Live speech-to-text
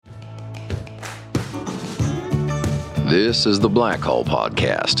This is the Black Hole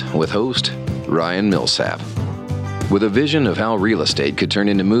Podcast with host Ryan Millsap. With a vision of how real estate could turn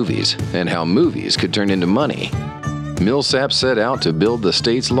into movies and how movies could turn into money, Millsap set out to build the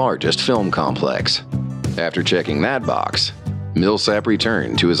state's largest film complex. After checking that box, Millsap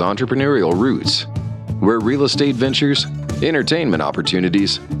returned to his entrepreneurial roots, where real estate ventures, entertainment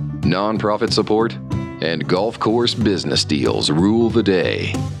opportunities, nonprofit support, and golf course business deals rule the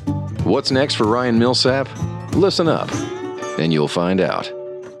day. What's next for Ryan Millsap? Listen up, and you'll find out.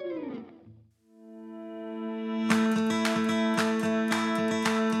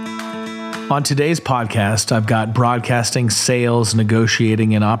 On today's podcast, I've got broadcasting, sales,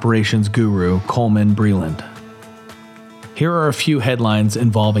 negotiating, and operations guru Coleman Breland. Here are a few headlines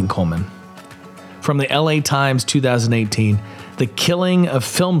involving Coleman. From the LA Times 2018, the killing of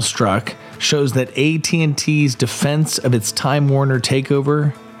FilmStruck shows that AT&T's defense of its Time Warner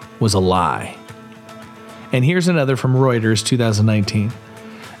takeover was a lie. And here's another from Reuters 2019.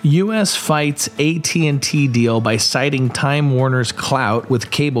 U.S. fights AT&T deal by citing Time Warner's clout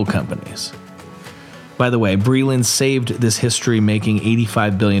with cable companies. By the way, Breland saved this history-making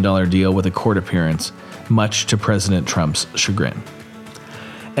 $85 billion deal with a court appearance, much to President Trump's chagrin.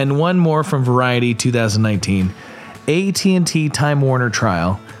 And one more from Variety 2019. AT&T-Time Warner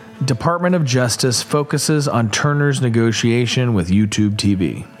Trial. Department of Justice focuses on Turner's negotiation with YouTube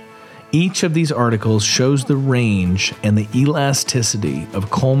TV. Each of these articles shows the range and the elasticity of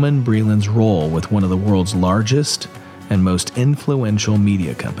Coleman Breland's role with one of the world's largest and most influential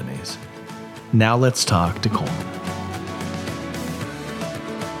media companies. Now let's talk to Coleman.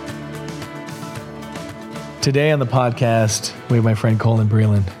 Today on the podcast, we have my friend Coleman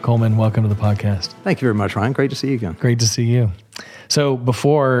Breland. Coleman, welcome to the podcast. Thank you very much, Ryan. Great to see you again. Great to see you. So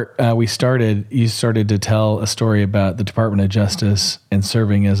before we started, you started to tell a story about the Department of Justice and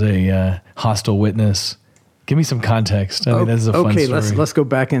serving as a hostile witness. Give me some context. I mean, this is a fun story. Okay, let's go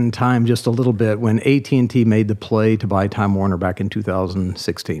back in time just a little bit. When AT&T made the play to buy Time Warner back in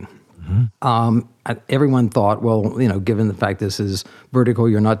 2016, everyone thought, well, given the fact this is vertical,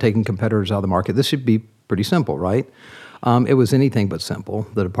 you're not taking competitors out of the market, this should be pretty simple, right? It was anything but simple.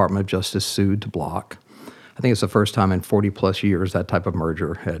 The Department of Justice sued to block. I think it's the first time in 40 plus years that type of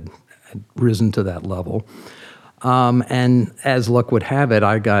merger had risen to that level. And as luck would have it,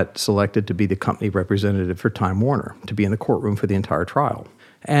 I got selected to be the company representative for Time Warner, to be in the courtroom for the entire trial.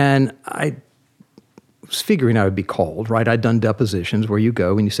 And I was figuring I would be called, right? I'd done depositions where you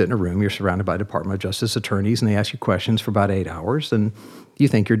go and you sit in a room, you're surrounded by Department of Justice attorneys, and they ask you questions for about 8 hours, and you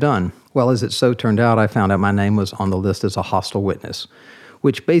think you're done. Well, as it so turned out, I found out my name was on the list as a hostile witness,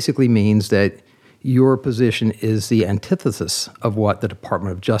 which basically means that your position is the antithesis of what the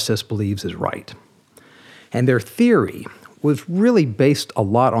Department of Justice believes is right. And their theory was really based a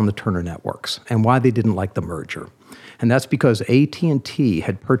lot on the Turner networks and why they didn't like the merger. And that's because AT&T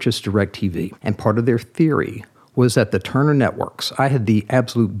had purchased DirecTV, and part of their theory was that the Turner networks, I had the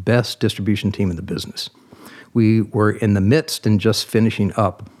absolute best distribution team in the business. We were in the midst and just finishing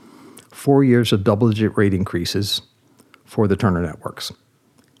up 4 years of double-digit rate increases for the Turner networks.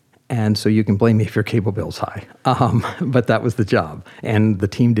 And so you can blame me if your cable bill's high. But that was the job. And the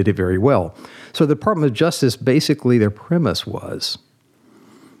team did it very well. So the Department of Justice, basically their premise was,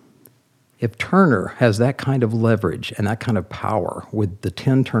 if Turner has that kind of leverage and that kind of power with the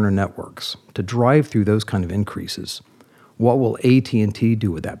 10 Turner networks to drive through those kind of increases, what will AT&T do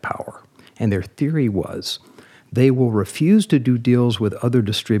with that power? And their theory was they will refuse to do deals with other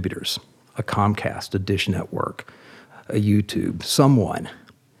distributors, a Comcast, a Dish Network, a YouTube, someone.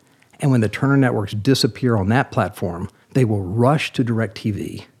 And when the Turner networks disappear on that platform, they will rush to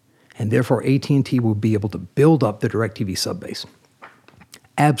DirecTV, and therefore AT&T will be able to build up the DirecTV subbase.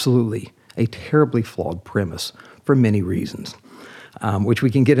 Absolutely a terribly flawed premise for many reasons, which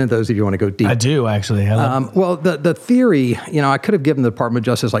we can get into those if you want to go deep. I do, actually. Well, the theory, I could have given the Department of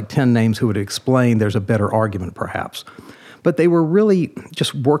Justice like 10 names who would explain there's a better argument perhaps. But they were really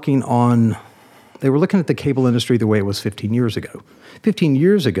just they were looking at the cable industry the way it was 15 years ago. 15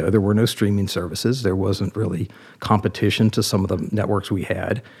 years ago, there were no streaming services. There wasn't really competition to some of the networks we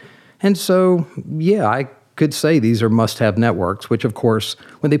had. And so, I could say these are must-have networks, which, of course,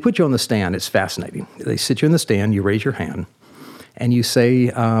 when they put you on the stand, it's fascinating. They sit you in the stand, you raise your hand, and you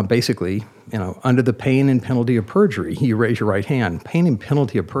say, basically, under the pain and penalty of perjury, you raise your right hand. Pain and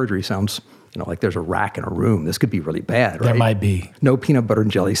penalty of perjury sounds like there's a rack in a room. This could be really bad, right? There might be. No peanut butter and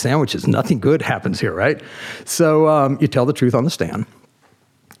jelly sandwiches. Nothing good happens here, right? So you tell the truth on the stand.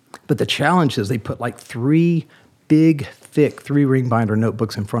 But the challenge is they put like 3 big, thick 3-ring binder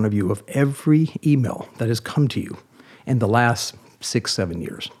notebooks in front of you of every email that has come to you in the last 6-7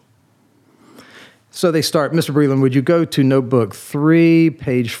 years. So they start, Mr. Breland, would you go to notebook 3,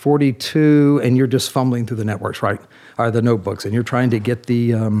 page 42, and you're just fumbling through the networks, right? Or the notebooks, and you're trying to get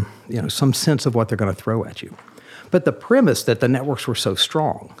the, some sense of what they're going to throw at you. But the premise that the networks were so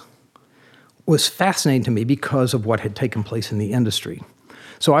strong was fascinating to me because of what had taken place in the industry.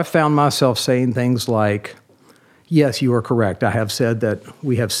 So I found myself saying things like, yes, you are correct. I have said that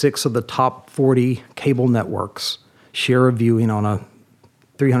we have 6 of the top 40 cable networks share a viewing on a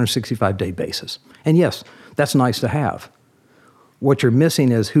 365-day basis. And yes, that's nice to have. What you're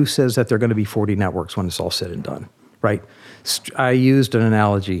missing is who says that there are going to be 40 networks when it's all said and done, right? I used an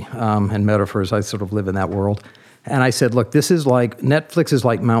analogy and metaphors. I sort of live in that world. And I said, look, Netflix is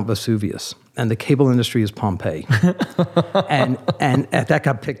like Mount Vesuvius, and the cable industry is Pompeii. and that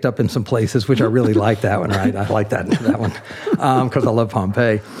got picked up in some places, which I really like that one, right? I like that one because I love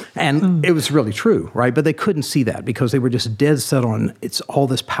Pompeii. And it was really true, right? But they couldn't see that because they were just dead set on it's all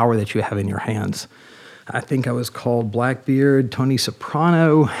this power that you have in your hands. I think I was called Blackbeard, Tony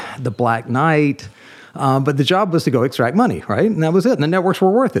Soprano, the Black Knight. But the job was to go extract money, right? And that was it. And the networks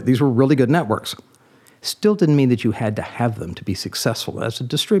were worth it. These were really good networks. Still didn't mean that you had to have them to be successful as a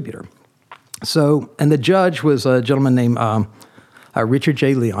distributor. So, and the judge was a gentleman named Richard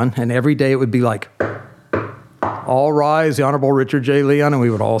J. Leon, and every day it would be like, all rise, the Honorable Richard J. Leon, and we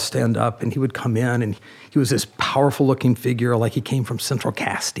would all stand up, and he would come in, and he was this powerful-looking figure, like he came from Central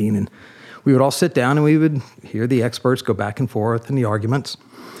Casting, and we would all sit down, and we would hear the experts go back and forth in the arguments.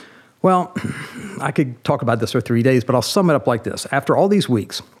 Well, I could talk about this for 3 days, but I'll sum it up like this. After all these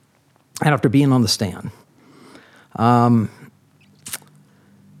weeks, and after being on the stand,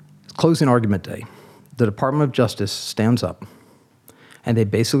 closing argument day, the Department of Justice stands up, and they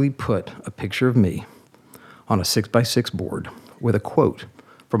basically put a picture of me on a 6x6 board with a quote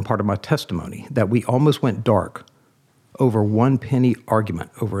from part of my testimony that we almost went dark over 1 penny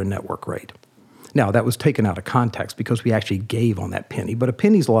argument over a network rate. Now, that was taken out of context because we actually gave on that penny, but a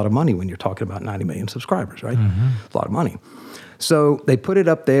penny's a lot of money when you're talking about 90 million subscribers, right? Mm-hmm. It's a lot of money. So they put it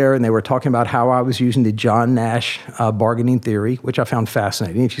up there, and they were talking about how I was using the John Nash bargaining theory, which I found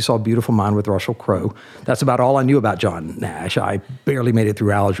fascinating. If you saw Beautiful Mind with Russell Crowe, that's about all I knew about John Nash. I barely made it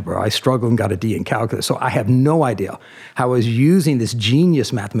through algebra. I struggled and got a D in calculus. So I have no idea how I was using this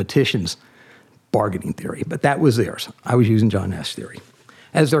genius mathematician's bargaining theory, but that was theirs. I was using John Nash theory.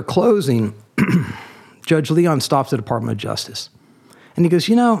 As they're closing, Judge Leon stops the Department of Justice, and he goes,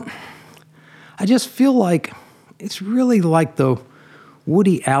 I just feel like it's really like the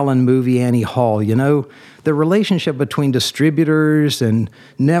Woody Allen movie Annie Hall, the relationship between distributors and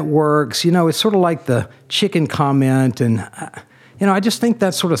networks, it's sort of like the chicken comment. And, I just think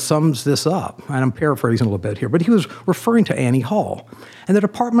that sort of sums this up. And I'm paraphrasing a little bit here, but he was referring to Annie Hall. And the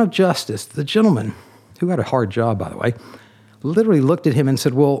Department of Justice, the gentleman, who had a hard job, by the way, literally looked at him and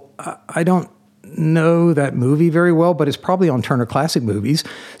said, well, I don't know that movie very well, but it's probably on Turner Classic Movies.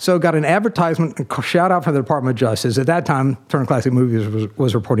 So got an advertisement, a shout out from the Department of Justice. At that time, Turner Classic Movies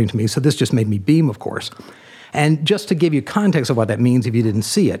was reporting to me, so this just made me beam, of course. And just to give you context of what that means if you didn't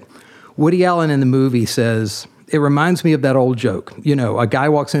see it, Woody Allen in the movie says, it reminds me of that old joke. A guy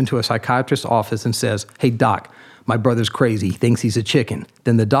walks into a psychiatrist's office and says, hey, doc, my brother's crazy. He thinks he's a chicken.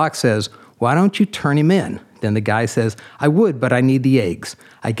 Then the doc says, why don't you turn him in? Then the guy says, I would, but I need the eggs.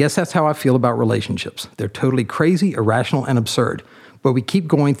 I guess that's how I feel about relationships. They're totally crazy, irrational, and absurd. But we keep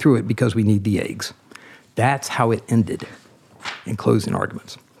going through it because we need the eggs. That's how it ended in closing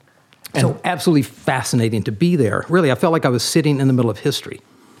arguments. So absolutely fascinating to be there. Really, I felt like I was sitting in the middle of history.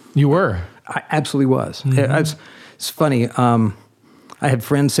 You were? I absolutely was. Mm-hmm. It's funny. I had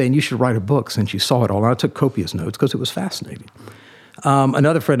friends saying, you should write a book since you saw it all. And I took copious notes because it was fascinating.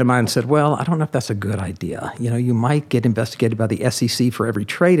 Another friend of mine said, well, I don't know if that's a good idea. You might get investigated by the SEC for every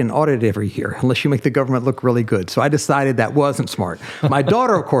trade and audited every year, unless you make the government look really good. So I decided that wasn't smart. My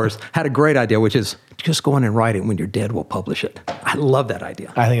daughter, of course, had a great idea, which is just go in and write it. When you're dead, we'll publish it. I love that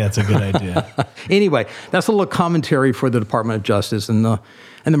idea. I think that's a good idea. Anyway, that's a little commentary for the Department of Justice and the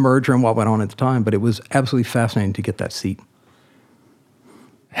merger and what went on at the time. But it was absolutely fascinating to get that seat.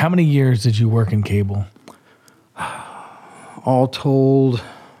 How many years did you work in cable? All told,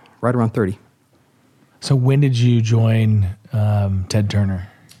 right around 30. So when did you join Ted Turner?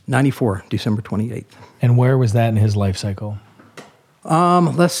 94, December 28th. And where was that in his life cycle?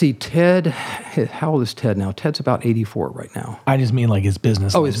 Let's see, Ted, how old is Ted now? Ted's about 84 right now. I just mean like his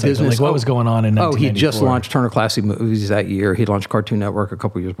business. Oh, his business. Like what was going on in 1994? He just launched Turner Classic Movies that year. He launched Cartoon Network a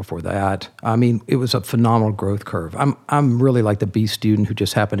couple years before that. I mean, it was a phenomenal growth curve. I'm really like the B student who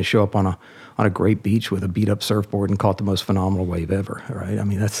just happened to show up on a great beach with a beat-up surfboard and caught the most phenomenal wave ever, right? I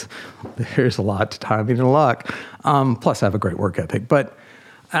mean, there's a lot to timing and luck. Plus, I have a great work ethic. But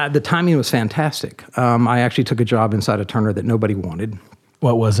The timing was fantastic. I actually took a job inside of Turner that nobody wanted.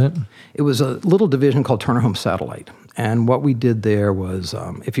 What was it? It was a little division called Turner Home Satellite. And what we did there was,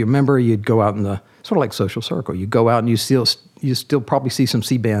 if you remember, you'd go out in the, sort of like social circle, you go out and you still probably see some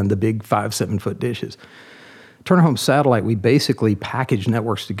C-band, the big 5-7 foot dishes. Turner Home Satellite, we basically packaged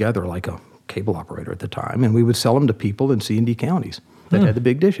networks together like a cable operator at the time, and we would sell them to people in C&D counties that had the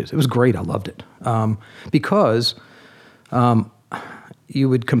big dishes. It was great. I loved it. Because you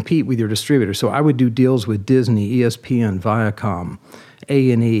would compete with your distributor. So I would do deals with Disney, ESPN, Viacom,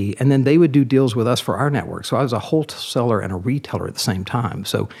 A&E, and then they would do deals with us for our network. So I was a wholesaler and a retailer at the same time.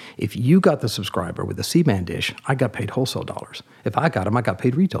 So if you got the subscriber with the C-band dish, I got paid wholesale dollars. If I got them, I got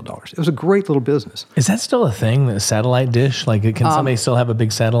paid retail dollars. It was a great little business. Is that still a thing, the satellite dish? Like, can somebody still have a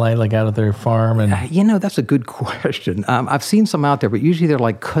big satellite like out at their farm? And That's a good question. I've seen some out there, but usually they're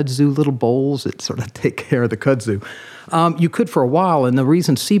like kudzu little bowls that sort of take care of the kudzu. You could for a while, and the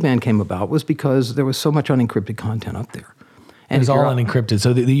reason C-band came about was because there was so much unencrypted content up there. And it was all unencrypted,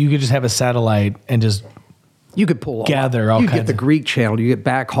 so that you could just have a satellite and just you could pull gather all kinds. You get the Greek channel, you get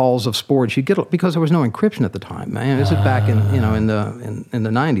back hauls of sports, you get because there was no encryption at the time. Man, this is back in the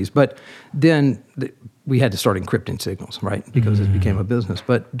 90s. But then we had to start encrypting signals, right? Because it became a business.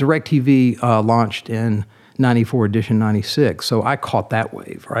 But DirecTV launched in '94, edition '96, so I caught that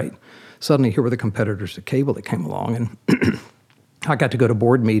wave, right? Suddenly, here were the competitors to cable that came along, and I got to go to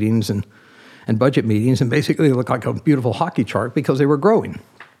board meetings and budget meetings, and basically it looked like a beautiful hockey chart because they were growing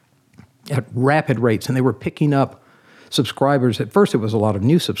at rapid rates, and they were picking up subscribers. At first, it was a lot of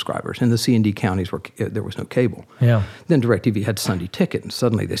new subscribers in the C&D counties where there was no cable. Yeah. Then DirecTV had Sunday Ticket, and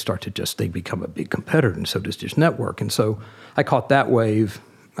suddenly they become a big competitor, and so does Dish Network. And so I caught that wave,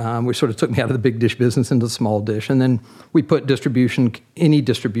 which sort of took me out of the big dish business into the small dish, and then we put any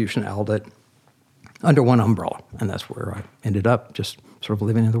distribution outlet under one umbrella, and that's where I ended up, just sort of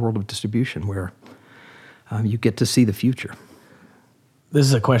living in the world of distribution where you get to see the future.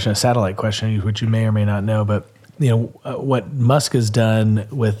 This is a satellite question, which you may or may not know, but what Musk has done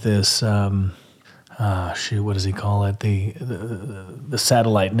with this, what does he call it? The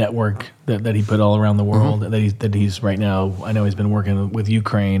satellite network that he put all around the world, that he's right now, I know he's been working with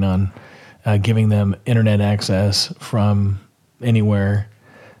Ukraine on giving them internet access from anywhere.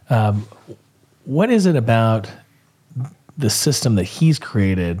 What is it about the system that he's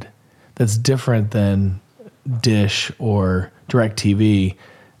created that's different than Dish or DirecTV,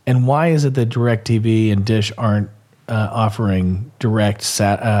 and why is it that DirecTV and Dish aren't offering direct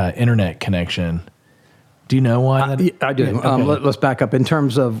internet connection? Do you know why? I do. Okay. Let's back up. In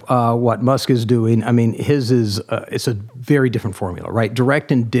terms of what Musk is doing, I mean, his is it's a very different formula, right?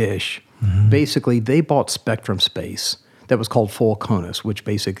 Direct and Dish, basically, they bought spectrum space that was called full CONUS, which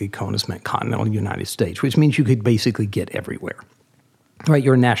basically CONUS meant continental United States, which means you could basically get everywhere. Right,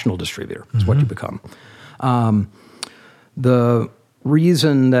 you're a national distributor is what you become. The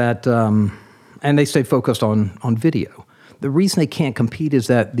reason that, and they stay focused on video. The reason they can't compete is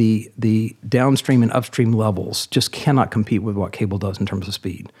that the downstream and upstream levels just cannot compete with what cable does in terms of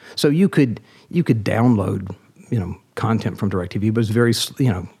speed. So you could download content from DirecTV, but it's very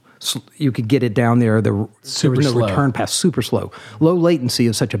you could get it down there. There was no return path, super slow. Low latency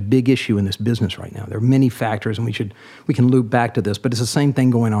is such a big issue in this business right now. There are many factors, and we can loop back to this, but it's the same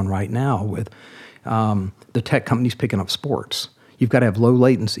thing going on right now with the tech companies picking up sports. You've got to have low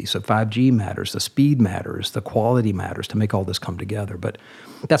latency, so 5G matters, the speed matters, the quality matters to make all this come together. But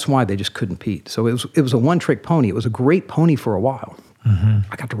that's why they just couldn't compete. So it was a one-trick pony. It was a great pony for a while.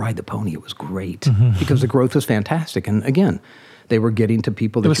 I got to ride the pony. It was great because the growth was fantastic. And again, they were getting to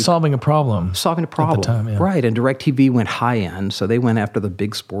people that it was solving a problem. Solving a problem, at the time, yeah. Right? And DirecTV went high end, so they went after the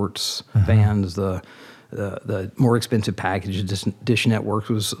big sports fans. The more expensive package. Dish Network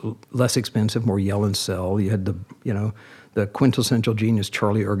was less expensive, more yell and sell. You had the quintessential genius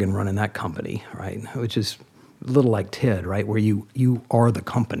Charlie Ergen running that company, right? Which is a little like Ted, right? Where you are the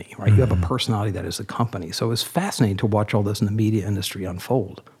company, right? You have a personality that is the company. So it was fascinating to watch all this in the media industry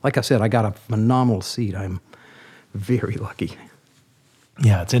unfold. Like I said, I got a phenomenal seat. I'm very lucky.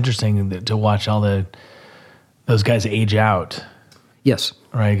 Yeah, it's interesting to watch all those guys age out. Yes.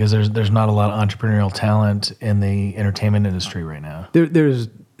 Right, because there's not a lot of entrepreneurial talent in the entertainment industry right now.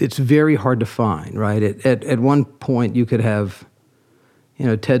 It's very hard to find, right? At one point, you could have,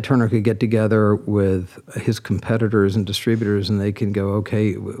 Ted Turner could get together with his competitors and distributors, and they can go,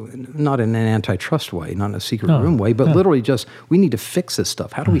 okay, not in an antitrust way, not in a secret room way, but literally just, we need to fix this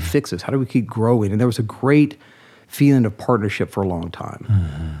stuff. How do we fix this? How do we keep growing? And there was a great feeling of partnership for a long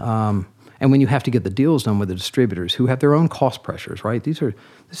time. And when you have to get the deals done with the distributors who have their own cost pressures, right?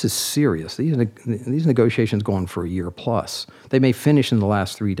 This is serious. These negotiations go on for a year plus. They may finish in the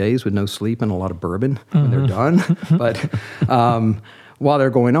last 3 days with no sleep and a lot of bourbon when they're done. But while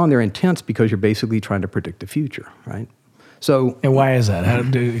they're going on, they're intense because you're basically trying to predict the future, right? So, and why is that? How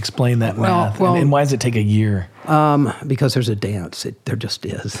do you explain that math? And why does it take a year? Because there's a dance. There just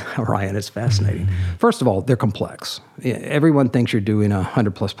is, Ryan. It's fascinating. First of all, they're complex. Everyone thinks you're doing a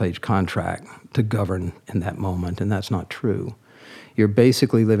 100-plus page contract to govern in that moment, and that's not true. You're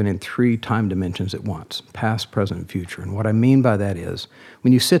basically living in 3 time dimensions at once: past, present, and future. And what I mean by that is,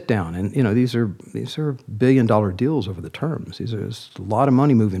 when you sit down, and these are billion-dollar deals over the terms. There's a lot of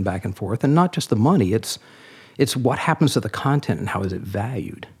money moving back and forth, and not just the money. It's what happens to the content and how is it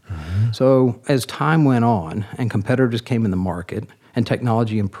valued. So as time went on and competitors came in the market and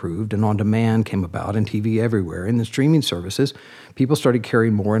technology improved and on-demand came about and TV everywhere and the streaming services, people started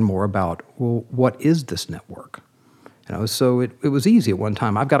caring more and more about, well, what is this network? So it was easy at one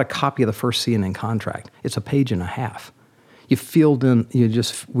time. I've got a copy of the first CNN contract. It's a page and a half. You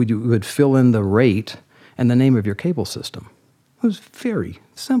would fill in the rate and the name of your cable system. It was very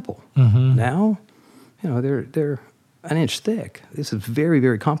simple. Now, they're an inch thick. This is very,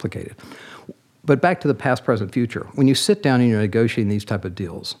 very complicated. But back to the past, present, future. When you sit down and you're negotiating these type of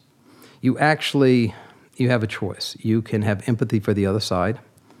deals, you have a choice. You can have empathy for the other side,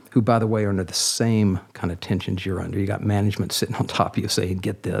 who, by the way, are under the same kind of tensions you're under. You got management sitting on top of you saying,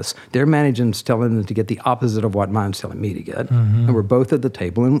 get this. Their management's telling them to get the opposite of what mine's telling me to get. And we're both at the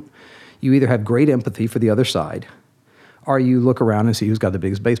table. And you either have great empathy for the other side, or you look around and see who's got the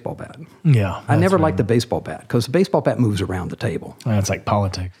biggest baseball bat. Yeah. I never liked the baseball bat because the baseball bat moves around the table. It's like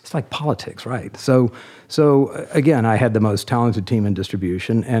politics. It's like politics, right? So again, I had the most talented team in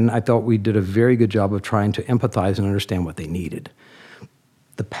distribution, and I thought we did a very good job of trying to empathize and understand what they needed.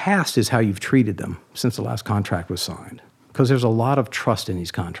 The past is how you've treated them since the last contract was signed, because there's a lot of trust in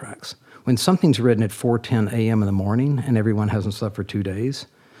these contracts. When something's written at 4:10 a.m. in the morning and everyone hasn't slept for 2 days,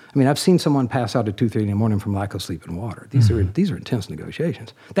 I mean, I've seen someone pass out at 2:30 in the morning from lack of sleep and water. These are intense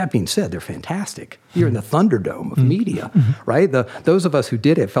negotiations. That being said, they're fantastic. You're in the Thunderdome of media, right? Those of us who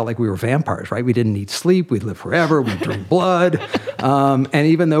did it felt like we were vampires, right? We didn't need sleep. We'd live forever. We'd drink blood. And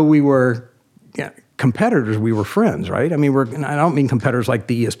even though we were competitors, we were friends, right? I mean, I don't mean competitors like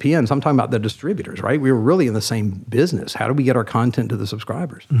the ESPNs. I'm talking about the distributors, right? We were really in the same business. How do we get our content to the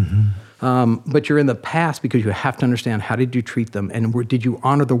subscribers? But you're in the past because you have to understand, how did you treat them, and did you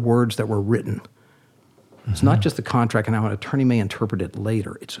honor the words that were written? It's not just the contract and how an attorney may interpret it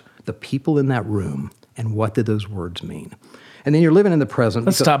later. It's the people in that room and what did those words mean. And then you're living in the present.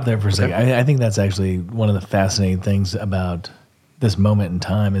 Let's stop there for a second. I think that's actually one of the fascinating things about this moment in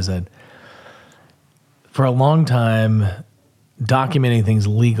time is that for a long time, documenting things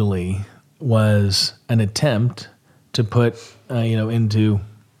legally was an attempt to put, into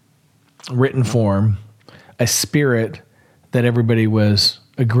written form a spirit that everybody was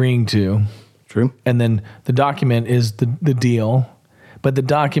agreeing to. True. And then the document is the deal, but the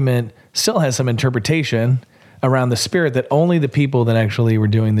document still has some interpretation around the spirit that only the people that actually were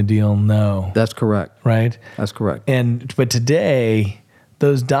doing the deal know. That's correct. Right? That's correct. But today,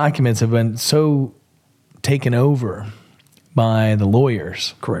 those documents have been so taken over by the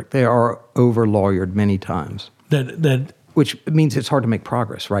lawyers. Correct. They are over-lawyered many times. Which means it's hard to make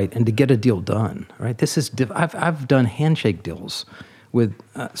progress, right? And to get a deal done, right? I've done handshake deals with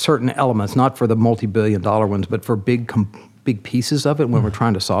certain elements, not for the multi-billion-dollar ones, but for big pieces of it when we're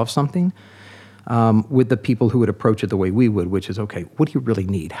trying to solve something, with the people who would approach it the way we would, which is, okay, what do you really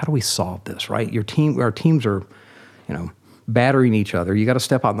need? How do we solve this, right? Our teams are, battering each other. You got to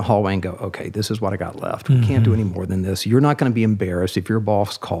step out in the hallway and go, okay, this is what I got left. We can't do any more than this. You're not going to be embarrassed if your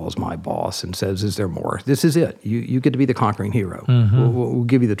boss calls my boss and says, is there more? This is it. You get to be the conquering hero. We'll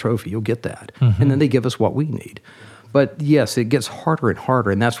give you the trophy. You'll get that. And then they give us what we need. But yes, it gets harder and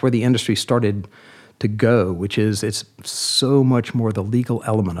harder, and that's where the industry started to go, which is it's so much more the legal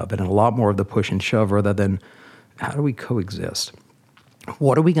element of it and a lot more of the push and shove rather than how do we coexist?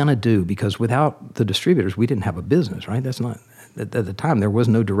 What are we going to do? Because without the distributors, we didn't have a business, right? That's not, at the time, there was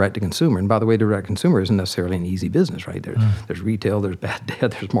no direct-to-consumer. And by the way, direct-to-consumer isn't necessarily an easy business, right? There's retail, there's bad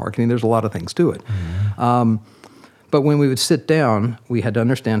debt, there's marketing, there's a lot of things to it. But when we would sit down, we had to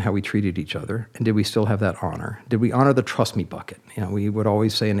understand how we treated each other, and did we still have that honor? Did we honor the trust me bucket? We would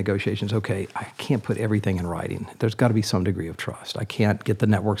always say in negotiations, okay, I can't put everything in writing. There's got to be some degree of trust. I can't get the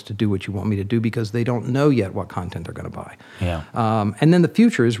networks to do what you want me to do because they don't know yet what content they're going to buy. Yeah. And then the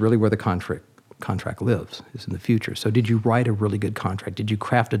future is really where the contract lives, is in the future. So did you write a really good contract? Did you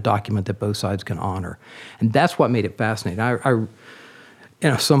craft a document that both sides can honor? And that's what made it fascinating.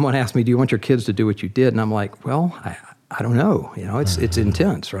 someone asked me, do you want your kids to do what you did? And I'm like, well, I don't know. It's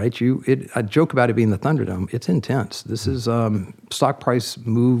intense, right? I joke about it being the Thunderdome. It's intense. This is stock price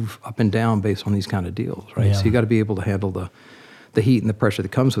move up and down based on these kind of deals, right? Yeah. So you got to be able to handle the heat and the pressure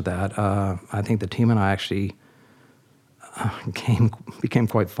that comes with that. I think the team and I actually became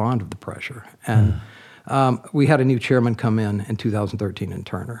quite fond of the pressure. And we had a new chairman come in 2013 in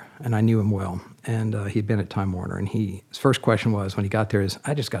Turner, and I knew him well. And he'd been at Time Warner, and his first question was, when he got there, is,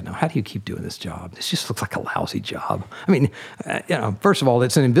 I just got to know, how do you keep doing this job? This just looks like a lousy job. I mean, first of all,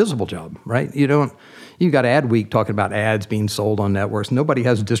 it's an invisible job, right? You got Ad Week talking about ads being sold on networks. Nobody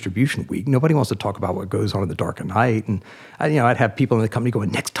has a distribution week. Nobody wants to talk about what goes on in the dark of night. And I'd have people in the company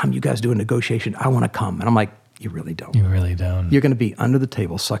going, next time you guys do a negotiation, I want to come. And I'm like, you really don't. You really don't. You're going to be under the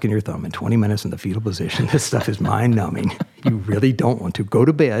table sucking your thumb in 20 minutes in the fetal position. This stuff is mind-numbing. You really don't want to. Go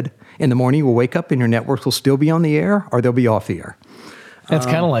to bed. In the morning, you will wake up and your networks will still be on the air or they'll be off the air. It's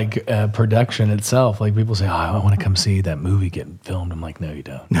kind of like production itself. Like people say, I want to come see that movie getting filmed. I'm like, no, you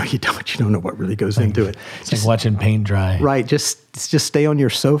don't. No, you don't. You don't know what really goes into it. It's like watching paint dry. Right. Just stay on your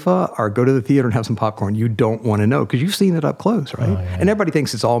sofa or go to the theater and have some popcorn. You don't want to know because you've seen it up close, right? Oh, yeah. And everybody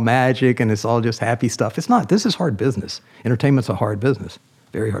thinks it's all magic and it's all just happy stuff. It's not. This is hard business. Entertainment's a hard business.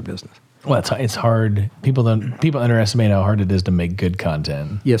 Very hard business. Well, it's hard. People underestimate how hard it is to make good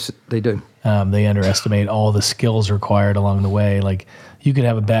content. Yes, they do. They underestimate all the skills required along the way. Like you could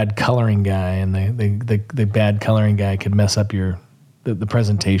have a bad coloring guy, and the bad coloring guy could mess up the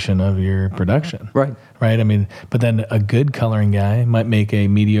presentation of your production. Right. Right. I mean, but then a good coloring guy might make a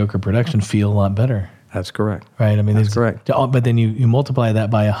mediocre production feel a lot better. That's correct. Right. I mean, that's correct. But then you multiply that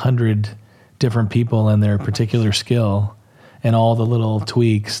by 100 different people and their particular skill, and all the little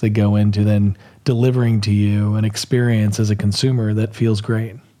tweaks that go into then delivering to you an experience as a consumer that feels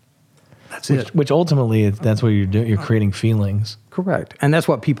great. That's it. Which ultimately, that's what you're doing. You're creating feelings. Correct. And that's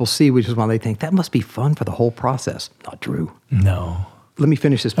what people see, which is why they think that must be fun for the whole process. Not true. No. Let me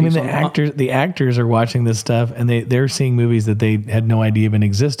finish this piece. The actors are watching this stuff, and they're seeing movies that they had no idea even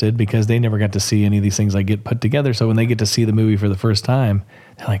existed because they never got to see any of these things like get put together. So when they get to see the movie for the first time,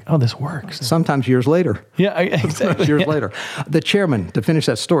 they're like, "Oh, this works." Sometimes years later. Yeah, exactly. Years later. The chairman, to finish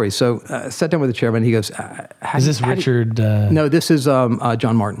that story. So sat down with the chairman. He goes, "Is this Richard?" No, this is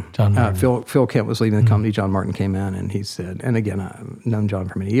John Martin. John Martin. Phil Kent was leaving the company. John Martin came in, and he said, and again, I've known John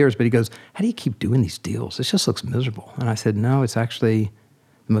for many years, but he goes, "How do you keep doing these deals? This just looks miserable." And I said, "No, it's actually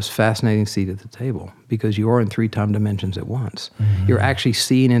the most fascinating seat at the table because you are in 3 time dimensions at once. Mm-hmm. You're actually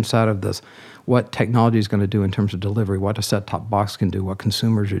seeing inside of this what technology is going to do in terms of delivery, what a set-top box can do, what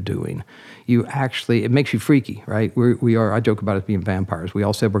consumers are doing. It makes you freaky, right? We are. I joke about it being vampires. We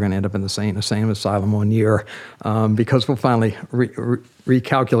all said we're going to end up in the same asylum one year because we'll finally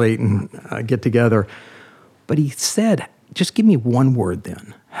recalculate and get together. But he said, just give me one word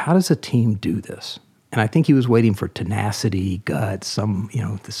then. How does a team do this? And I think he was waiting for tenacity, guts,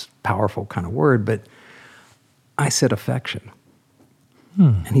 this powerful kind of word. But I said affection.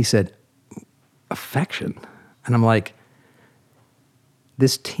 And he said, affection? And I'm like,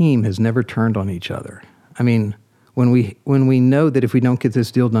 this team has never turned on each other. I mean, when we know that if we don't get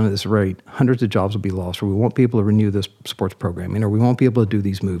this deal done at this rate, hundreds of jobs will be lost, or we won't be able to renew this sports programming, or we won't be able to do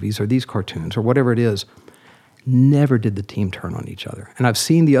these movies or these cartoons or whatever it is, never did the team turn on each other. And I've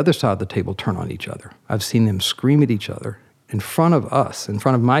seen the other side of the table turn on each other. I've seen them scream at each other in front of us, in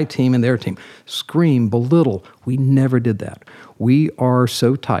front of my team and their team. Scream, belittle. We never did that. We are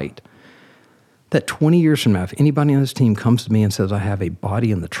so tight that 20 years from now, if anybody on this team comes to me and says, I have a body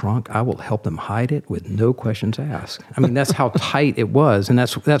in the trunk, I will help them hide it with no questions asked. I mean, that's how tight it was. And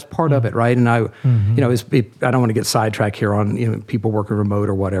that's part of it, right? And I don't want to get sidetracked here on, people working remote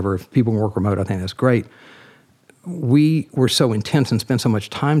or whatever. If people work remote, I think that's great. We were so intense and spent so much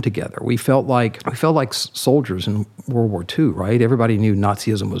time together. We felt like soldiers in World War II, right? Everybody knew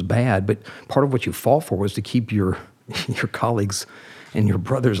Nazism was bad, but part of what you fought for was to keep your colleagues and your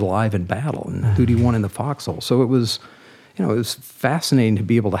brothers alive in battle. And who do you want in the foxhole? So it was fascinating to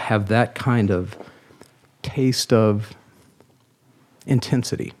be able to have that kind of taste of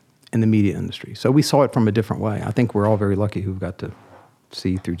intensity in the media industry. So we saw it from a different way. I think we're all very lucky who've got to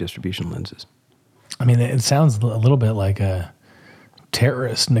see through distribution lenses. I mean, it sounds a little bit like a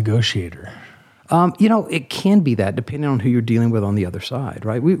terrorist negotiator. It can be that depending on who you're dealing with on the other side,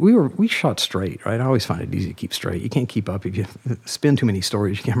 right? We shot straight, right? I always find it easy to keep straight. You can't keep up if you spin too many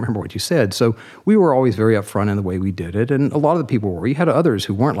stories. You can't remember what you said. So we were always very upfront in the way we did it, and a lot of the people were. You had others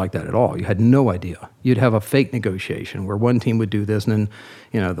who weren't like that at all. You had no idea. You'd have a fake negotiation where one team would do this, and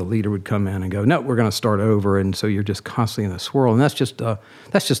then the leader would come in and go, "No, we're going to start over," and so you're just constantly in a swirl, and that's just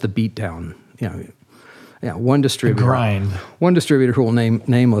the beat down, Yeah, one distributor. Grind. One distributor who will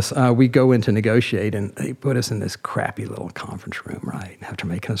nameless. We go in to negotiate, and they put us in this crappy little conference room, right? After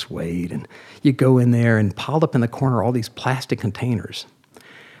making us wait, and you go in there, and piled up in the corner all these plastic containers.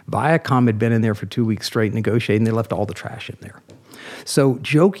 Viacom had been in there for 2 weeks straight negotiating. They left all the trash in there. So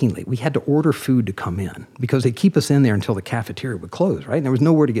jokingly, we had to order food to come in because they keep us in there until the cafeteria would close, right? And there was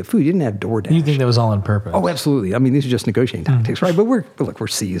nowhere to get food. You didn't have DoorDash. You think that was all on purpose? Oh, absolutely. I mean, these are just negotiating tactics, right? But we're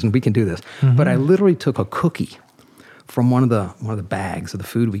seasoned. We can do this. But I literally took a cookie from one of the bags of the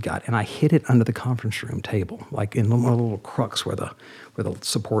food we got, and I hid it under the conference room table, like in one of the little crooks where the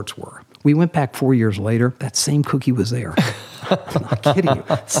supports were. We went back 4 years later. That same cookie was there. I'm not kidding you.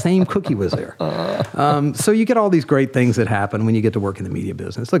 Same cookie was there. So you get all these great things that happen when you get to work in the media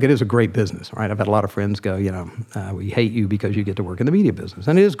business. Look, it is a great business, right? I've had a lot of friends go, we hate you because you get to work in the media business.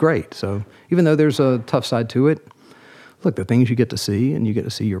 And it is great. So even though there's a tough side to it, look, the things you get to see, and you get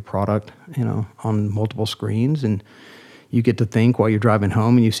to see your product, on multiple screens, and you get to think while you're driving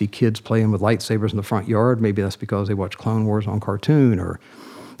home and you see kids playing with lightsabers in the front yard. Maybe that's because they watch Clone Wars on cartoon, or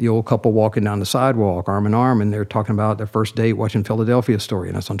the old couple walking down the sidewalk arm in arm, and they're talking about their first date watching Philadelphia Story,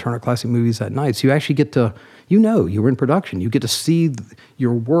 and it's on Turner Classic Movies that night. So you actually get to, you were in production. You get to see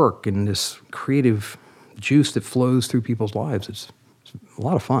your work and this creative juice that flows through people's lives. It's a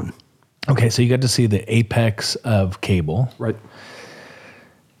lot of fun. Okay, so you got to see the apex of cable. Right.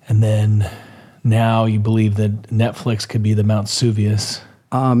 And then now you believe that Netflix could be the Mount Vesuvius.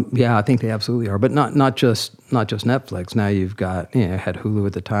 Yeah, I think they absolutely are, but not just Netflix. Now you've got had Hulu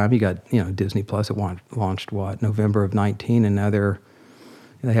at the time. You got Disney Plus. It launched November of 19, and now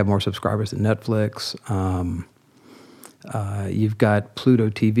they have more subscribers than Netflix. You've got Pluto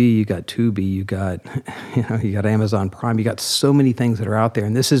TV. You got Tubi. You got you got Amazon Prime. You got so many things that are out there,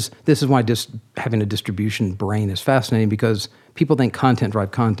 and this is why just having a distribution brain is fascinating, because people think content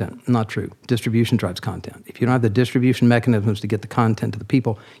drives content. Not true. Distribution drives content. If you don't have the distribution mechanisms to get the content to the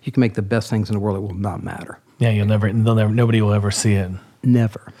people, you can make the best things in the world. It will not matter. Yeah, nobody will ever see it.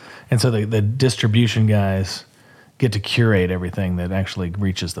 Never. And so the distribution guys get to curate everything that actually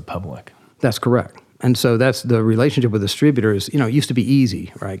reaches the public. That's correct. And so that's the relationship with distributors. It used to be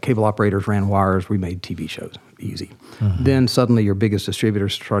easy, right? Cable operators ran wires. We made TV shows. Easy. Mm-hmm. Then suddenly your biggest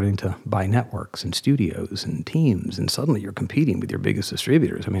distributors starting to buy networks and studios and teams, and suddenly you're competing with your biggest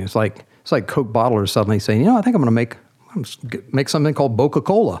distributors. I mean, it's like Coke bottlers suddenly saying, I think I'm going to make something called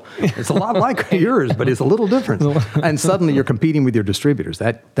Coca-Cola. It's a lot like yours, but it's a little different. And suddenly you're competing with your distributors.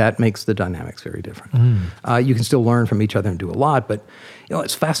 That makes the dynamics very different. You can still learn from each other and do a lot, but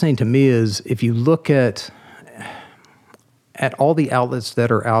what's fascinating to me is if you look at all the outlets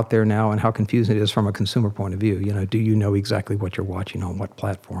that are out there now and how confusing it is from a consumer point of view. Do you know exactly what you're watching on what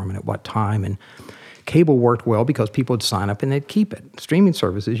platform and at what time? And cable worked well because people would sign up and they'd keep it. Streaming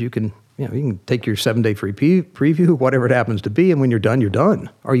services, you can take your 7-day free preview, whatever it happens to be, and when you're done, you're done.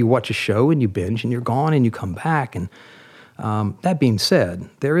 Or you watch a show and you binge and you're gone and you come back. And that being said,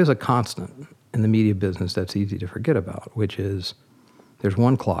 there is a constant in the media business that's easy to forget about, which is there's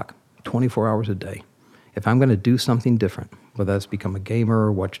one clock, 24 hours a day. If I'm going to do something different, whether that's become a gamer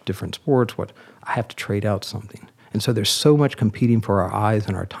or watch different sports, I have to trade out something. And so there's so much competing for our eyes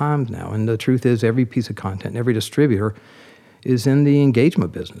and our times now. And the truth is every piece of content, every distributor is in the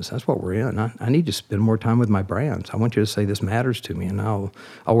engagement business. That's what we're in. I need to spend more time with my brands. I want you to say this matters to me, and I'll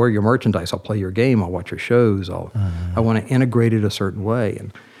wear your merchandise. I'll play your game. I'll watch your shows. I want to integrate it a certain way.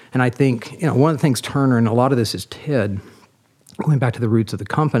 And I think one of the things Turner, and a lot of this is Ted, going back to the roots of the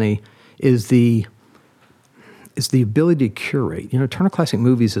company, is the ability to curate. Turner Classic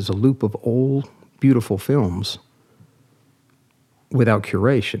Movies is a loop of old, beautiful films without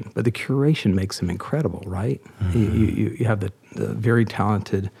curation, but the curation makes them incredible, right? Mm-hmm. You have the very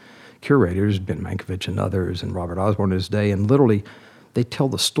talented curators, Ben Mankiewicz and others, and Robert Osborne in his day, and literally they tell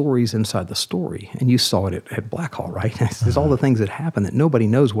the stories inside the story. And you saw it at Blackhall, right? There's all the things that happen that nobody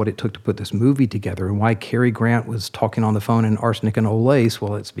knows what it took to put this movie together, and why Cary Grant was talking on the phone in Arsenic and Old Lace.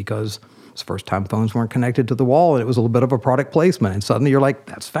 Well, it's because it's the first time phones weren't connected to the wall, and it was a little bit of a product placement. And suddenly you're like,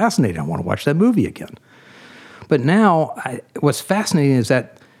 that's fascinating. I want to watch that movie again. But now, what's fascinating is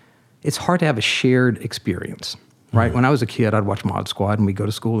that it's hard to have a shared experience, right? Mm-hmm. When I was a kid, I'd watch Mod Squad, and we'd go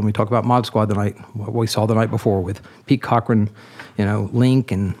to school, and we'd talk about Mod Squad what we saw the night before with Pete Cochran, Link,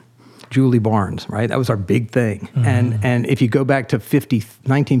 and Julie Barnes, right? That was our big thing. Mm-hmm. And if you go back to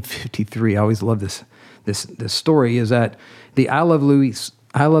 1953, I always love this story, is that the I Love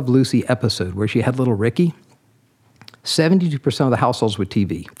Lucy episode where she had little Ricky, 72% of the households with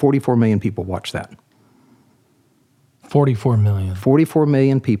TV, 44 million people watched that. 44 million. 44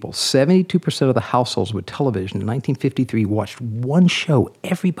 million people. 72% of the households with television in 1953 watched one show.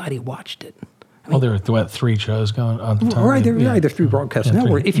 Everybody watched it. Well, there were, 3 shows going on at the time? Right, there's 3 broadcast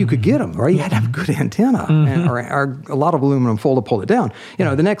networks. If you could get them, right, you had to have a good antenna or a lot of aluminum foil to pull it down.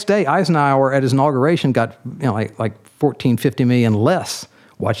 The next day, Eisenhower at his inauguration got like 14, 50 million less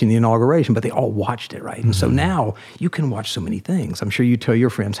watching the inauguration, but they all watched it, right? And so now you can watch so many things. I'm sure you tell your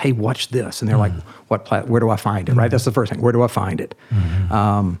friends, hey, watch this. And they're like, where do I find it, right? That's the first thing. Where do I find it?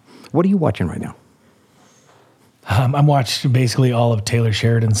 What are you watching right now? I'm watching basically all of Taylor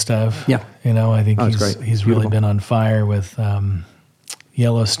Sheridan's stuff. Yeah. I think Beautiful. he's really been on fire with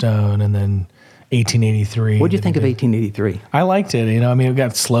Yellowstone and then 1883. What did you think of 1883? I liked it. It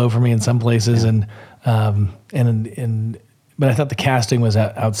got slow for me in some places, but I thought the casting was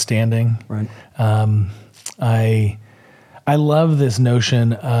outstanding. Right. I love this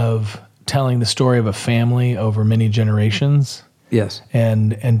notion of telling the story of a family over many generations. Yes.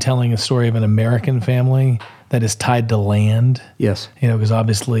 And telling a story of an American family that is tied to land. Yes. Because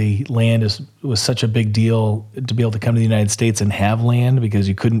obviously land was such a big deal to be able to come to the United States and have land, because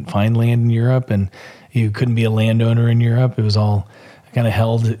you couldn't find land in Europe and you couldn't be a landowner in Europe. It was all kind of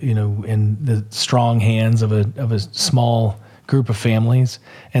held, in the strong hands of a small group of families.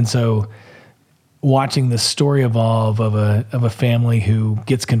 And so watching the story evolve of a family who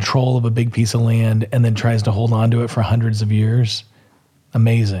gets control of a big piece of land and then tries to hold on to it for hundreds of years.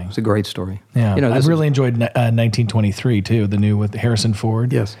 Amazing. It's a great story. Yeah. I really enjoyed 1923 too, the new with Harrison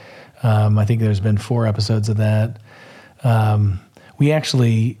Ford. Yes. I think there's been 4 episodes of that. We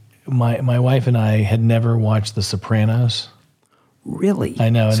actually, my wife and I had never watched The Sopranos. Really? I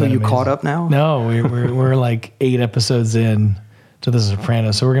know. So you caught up now? No, we're like 8 episodes in to The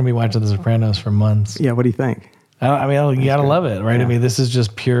Sopranos. So we're going to be watching The Sopranos for months. Yeah. What do you think? You got to love it, right? Yeah. This is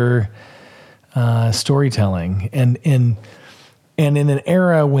just pure storytelling. And in an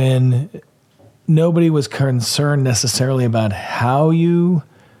era when nobody was concerned necessarily about how you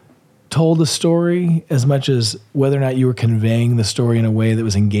told the story as much as whether or not you were conveying the story in a way that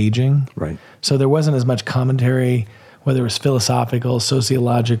was engaging. Right. So there wasn't as much commentary, whether it was philosophical,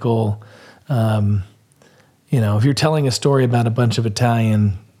 sociological. If you're telling a story about a bunch of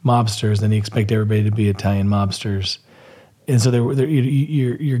Italian mobsters, then you expect everybody to be Italian mobsters. And so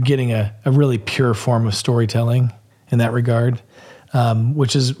you're getting a really pure form of storytelling in that regard,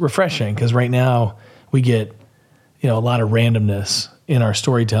 which is refreshing, because right now we get a lot of randomness in our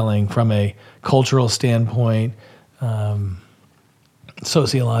storytelling from a cultural standpoint,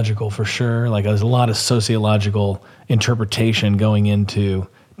 sociological for sure. Like there's a lot of sociological interpretation going into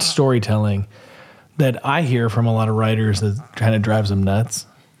storytelling that I hear from a lot of writers that kind of drives them nuts,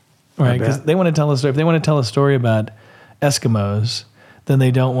 right? Because they want to tell a story. If they want to tell a story about Eskimos, then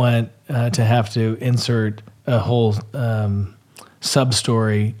they don't want to have to insert a whole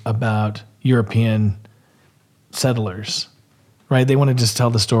sub-story about European settlers, right? They want to just tell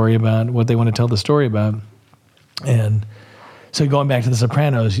the story about what they want to tell the story about. And so going back to The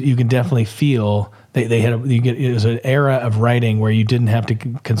Sopranos, you can definitely feel it was an era of writing where you didn't have to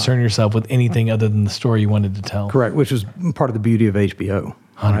concern yourself with anything other than the story you wanted to tell. Correct, which is part of the beauty of HBO.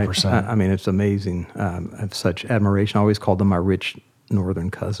 100%. Right? I mean, it's amazing. I have such admiration. I always called them my rich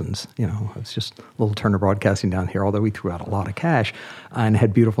northern cousins. It's just a little Turner Broadcasting down here, although we threw out a lot of cash and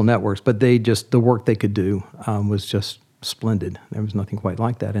had beautiful networks. But the work they could do was just splendid. There was nothing quite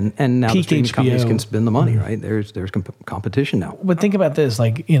like that. And now Peak the streaming HBO. companies can spend the money, right? There's competition now. But think about this,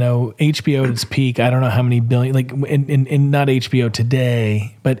 HBO at its peak, I don't know how many billion, in not HBO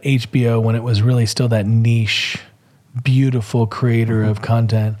today, but HBO when it was really still that niche, beautiful creator of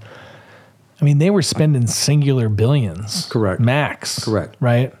content. I mean, they were spending singular billions. Correct. Max. Correct.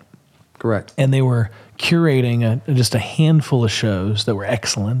 Right? Correct. And they were curating just a handful of shows that were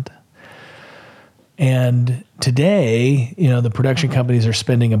excellent. And today, the production companies are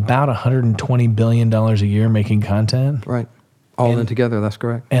spending about $120 billion a year making content. Right. All in together, that's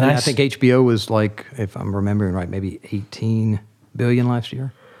correct. And I think HBO was like, if I'm remembering right, maybe $18 billion last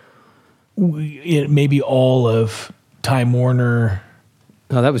year. It may be all of Time Warner.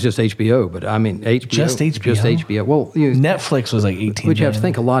 No, that was just HBO, but I mean HBO. Just HBO? Just HBO. Well, Netflix was like 18 But you have to billion.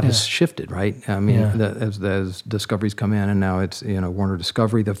 think a lot has shifted, right? I mean, Yeah. as Discovery's come in, and now it's Warner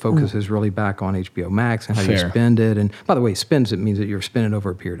Discovery. The focus is really back on HBO Max and how you Fair. spend it. And by the way, spends, it means that you're spending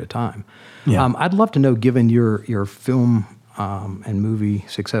over a period of time. Yeah. I'd love to know, given your film and movie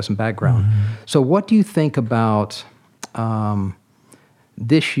success and background. So what do you think about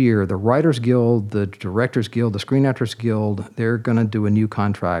this year, the Writers Guild, the Directors Guild, the Screen Actors Guild, they're going to do a new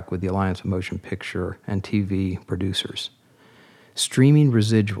contract with the Alliance of Motion Picture and TV Producers. Streaming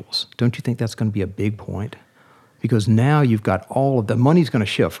residuals. Don't you think that's going to be a big point? Because now you've got all of the money's going to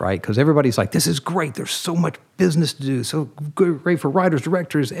shift, right? Because everybody's like, this is great. There's so much business to do. So great for writers,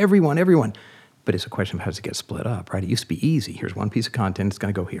 directors, everyone. but it's a question of how does it get split up, right? It used to be easy. Here's one piece of content, it's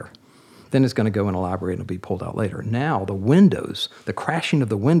going to go here. Then it's going to go in a library and it'll be pulled out later. Now, the crashing of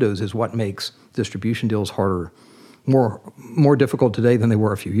the windows is what makes distribution deals harder, more difficult today than they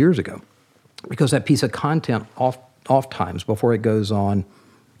were a few years ago. Because that piece of content, oftentimes, before it goes on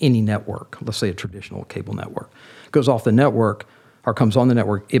any network, let's say a traditional cable network, goes off the network or comes on the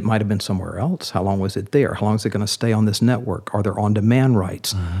network, it might have been somewhere else. How long was it there? How long is it going to stay on this network? Are there on-demand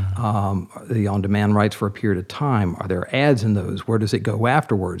rights? Are the on-demand rights for a period of time? Are there ads in those? Where does it go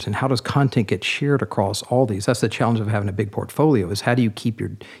afterwards? And how does content get shared across all these? That's the challenge of having a big portfolio, is how do you keep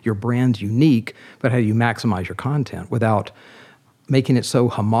your brands unique, but how do you maximize your content without making it so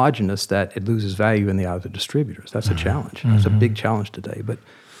homogenous that it loses value in the eyes of distributors? That's a challenge. That's a big challenge today. But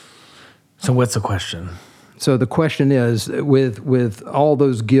so what's the question? So the question is, with all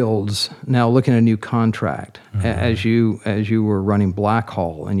those guilds now looking at a new contract, as you were running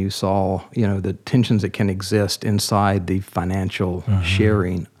Blackhall and you saw the tensions that can exist inside the financial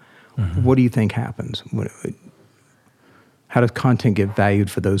sharing, what do you think happens? How does content get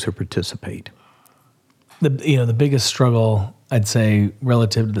valued for those who participate? The biggest struggle, I'd say,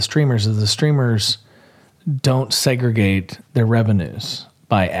 relative to the streamers is the streamers don't segregate their revenues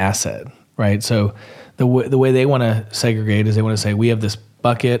by asset, right? So the way they want to segregate is they want to say, we have this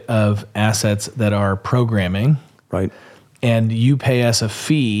bucket of assets that are programming, right? And you pay us a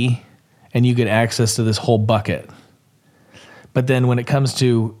fee and you get access to this whole bucket. But then when it comes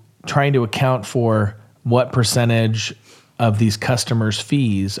to trying to account for what percentage of these customers'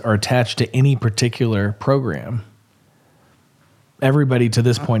 fees are attached to any particular program, everybody to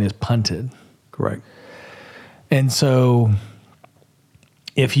this point is punted. Correct. And so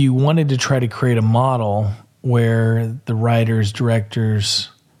if you wanted to try to create a model where the writers, directors,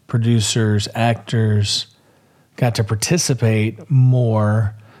 producers, actors got to participate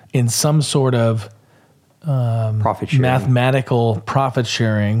more in some sort of mathematical profit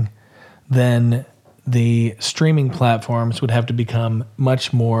sharing, then the streaming platforms would have to become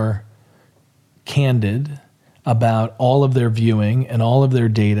much more candid about all of their viewing and all of their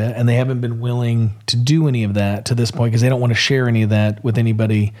data, and they haven't been willing to do any of that to this point because they don't want to share any of that with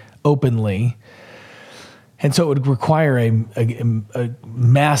anybody openly. And so it would require a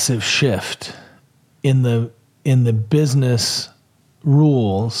massive shift in the business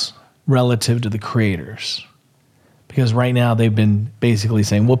rules relative to the creators. Because right now they've been basically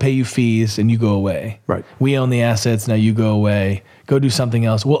saying, we'll pay you fees and you go away. Right. We own the assets, now you go away. Go do something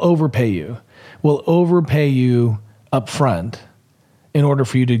else. We'll overpay you. We'll overpay you up front in order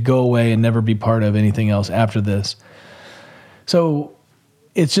for you to go away and never be part of anything else after this. So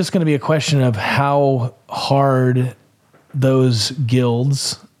it's just going to be a question of how hard those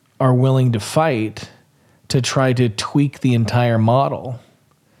guilds are willing to fight to try to tweak the entire model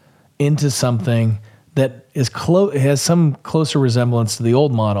into something that is has some closer resemblance to the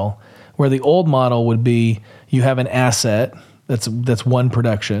old model, where the old model would be you have an asset that's one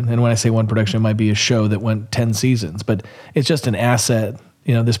production. And when I say one production, it might be a show that went 10 seasons, but it's just an asset,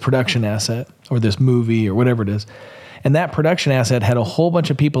 this production asset or this movie or whatever it is. And that production asset had a whole bunch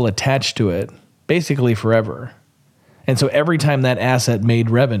of people attached to it basically forever. And so every time that asset made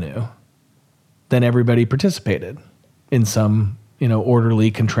revenue, then everybody participated in some,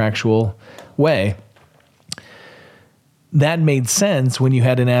 orderly contractual way. That made sense when you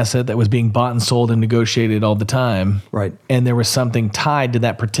had an asset that was being bought and sold and negotiated all the time. Right. And there was something tied to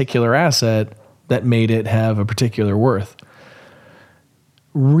that particular asset that made it have a particular worth.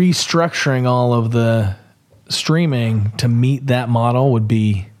 Restructuring all of the streaming to meet that model would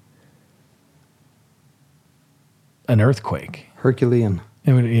be an earthquake. Herculean.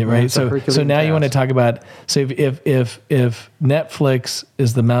 It would, right? So now task. you want to talk about, so if Netflix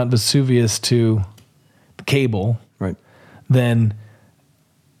is the Mount Vesuvius to cable, right, then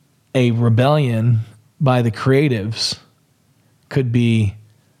a rebellion by the creatives could be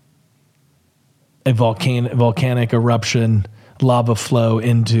a volcanic eruption, lava flow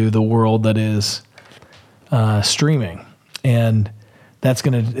into the world that is streaming. And that's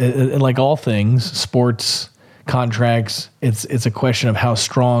going to, like all things, sports, contracts, it's a question of how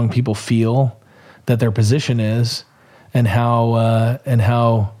strong people feel that their position is and how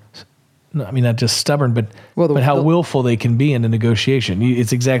not just stubborn, but how willful they can be in a negotiation.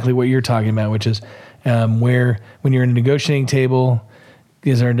 It's exactly what you're talking about, which is where when you're in a negotiating table,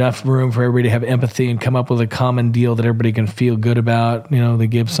 is there enough room for everybody to have empathy and come up with a common deal that everybody can feel good about? They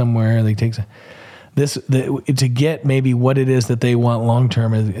give somewhere, they take to get maybe what it is that they want long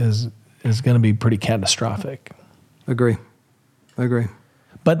term is going to be pretty catastrophic. Agree.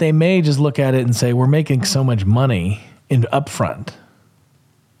 But they may just look at it and say, we're making so much money in upfront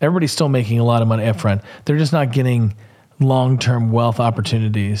Everybody's still making a lot of money up front. They're just not getting long-term wealth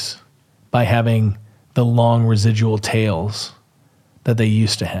opportunities by having the long residual tails that they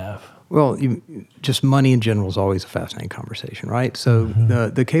used to have. Well, just money in general is always a fascinating conversation, right? So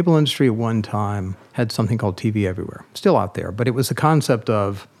the cable industry at one time had something called TV Everywhere, still out there, but it was the concept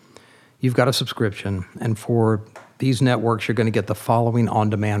of you've got a subscription, and for these networks, you're going to get the following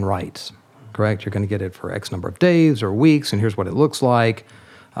on-demand rights, correct? You're going to get it for X number of days or weeks, and here's what it looks like.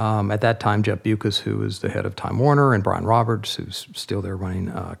 At that time, Jeff Bewkes, who was the head of Time Warner, and Brian Roberts, who's still there running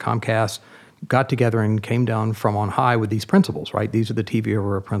Comcast, got together and came down from on high with these principles, right? These are the TV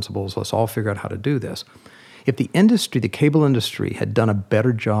Everywhere principles. Let's all figure out how to do this. If the industry, the cable industry, had done a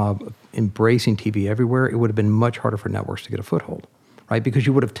better job of embracing TV Everywhere, it would have been much harder for networks to get a foothold, right? Because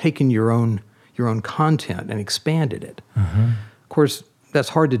you would have taken your own content and expanded it. Of course, that's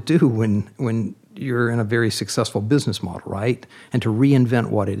hard to do when you're in a very successful business model, right? And to reinvent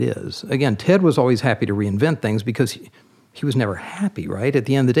what it is. Again, Ted was always happy to reinvent things because he was never happy, right? At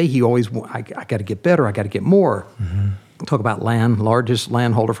the end of the day, he always, I got to get better, I got to get more. Talk about land, largest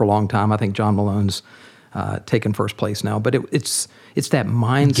landholder for a long time. I think John Malone's taken first place now, but it's that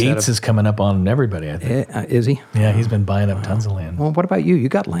mindset. Gates is coming up on everybody, I think. Is he? Yeah, he's been buying up tons of land. Well, what about you? You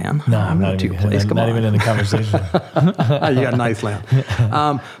got land. No, I'm not even in the conversation. You got nice land.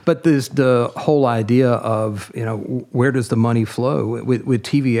 But the whole idea of, where does the money flow? With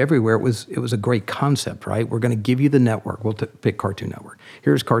TV Everywhere, it was a great concept, right? We're going to give you the network. We'll pick Cartoon Network.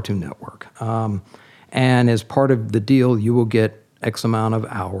 Here's Cartoon Network. And as part of the deal, you will get X amount of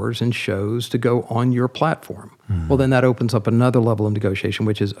hours and shows to go on your platform. Well, then that opens up another level of negotiation,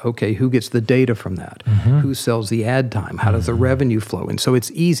 which is, okay, who gets the data from that? Who sells the ad time? How does the revenue flow? And so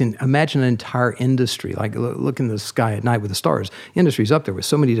it's easy. Imagine an entire industry, like look in the sky at night with the stars. The industry's up there with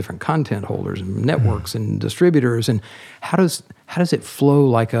so many different content holders and networks and distributors. And how does it flow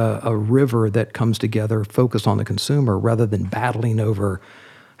like a river that comes together focused on the consumer rather than battling over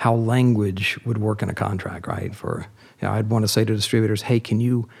how language would work in a contract, right? I'd want to say to distributors, hey, can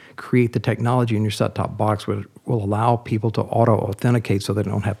you create the technology in your set-top box which will allow people to auto-authenticate so they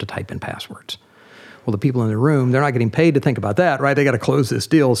don't have to type in passwords? Well, the people in the room, they're not getting paid to think about that, right? They got to close this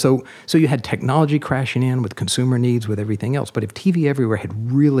deal. So you had technology crashing in with consumer needs, with everything else. But if TV Everywhere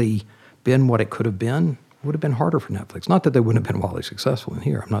had really been what it could have been, it would have been harder for Netflix. Not that they wouldn't have been wildly successful in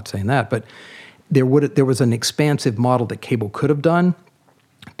here. I'm not saying that. But there was an expansive model that cable could have done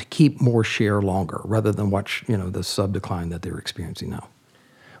to keep more share longer rather than watch, the sub-decline that they're experiencing now.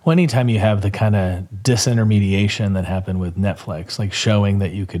 Well, anytime you have the kind of disintermediation that happened with Netflix, like showing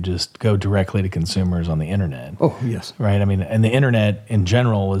that you could just go directly to consumers on the internet. Oh, yes. Right? I mean, and the internet in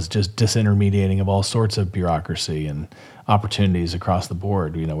general was just disintermediating of all sorts of bureaucracy and opportunities across the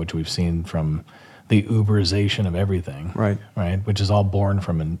board, which we've seen from the Uberization of everything. Right. Right? Which is all born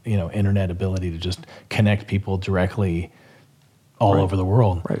from an, internet ability to just connect people directly all over the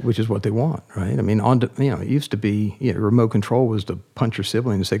world. Right, which is what they want, right? I mean, it used to be, remote control was to punch your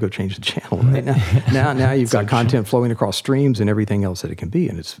sibling and say, go change the channel, right? Now you've got content flowing across streams and everything else that it can be,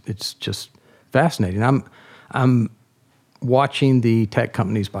 and it's just fascinating. I'm watching the tech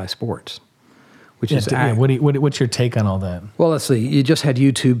companies buy sports, which is... what's your take on all that? Well, let's see. You just had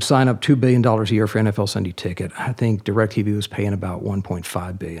YouTube sign up $2 billion a year for NFL Sunday Ticket. I think DirecTV was paying about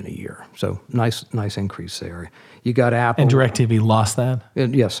 $1.5 billion a year. So nice increase there. You got Apple. And DirecTV lost that?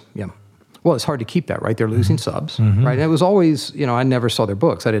 Yes, yeah. Well, it's hard to keep that, right? They're losing subs, right? And it was always, I never saw their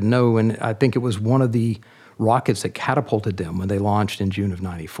books. I didn't know, and I think it was one of the rockets that catapulted them when they launched in June of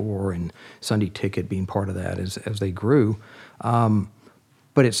 '94, and Sunday Ticket being part of that as they grew.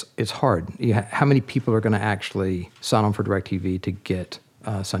 But it's hard. How many people are going to actually sign on for DirecTV to get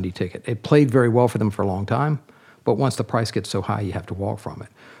Sunday Ticket? It played very well for them for a long time, but once the price gets so high, you have to walk from it.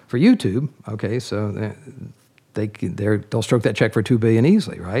 For YouTube, okay, so they'll stroke that check for $2 billion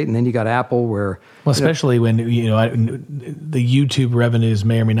easily, right? And then you got Apple, where especially when the YouTube revenues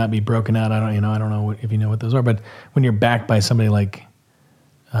may or may not be broken out. I don't know if you know what those are, but when you're backed by somebody like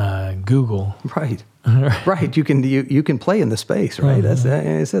Google, right. Right, you can play in the space, right? That's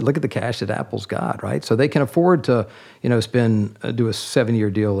I said. Look at the cash that Apple's got, right? So they can afford to, do a 7-year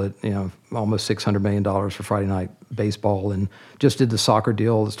deal at almost $600 million for Friday Night Baseball, and just did the soccer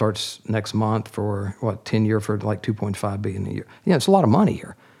deal that starts next month for 10-year for like $2.5 billion a year. Yeah, it's a lot of money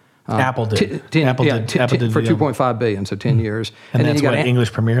here. Apple did. Apple did for $2.5 billion, so 10 years. And that's then you got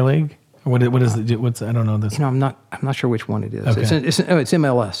English Premier League. What is I don't know this. I'm not sure which one it is. Okay. It's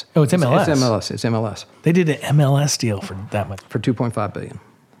MLS. Oh, it's MLS. It's MLS. They did an MLS deal for that much. For $2.5 billion,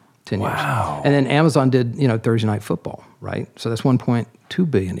 10 years. Wow. And then Amazon did Thursday Night Football, right? So that's $1.2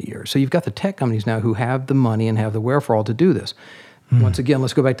 billion a year. So you've got the tech companies now who have the money and have the wherewithal to do this. Once again,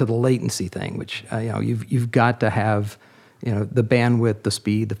 let's go back to the latency thing, which you've got to have, the bandwidth, the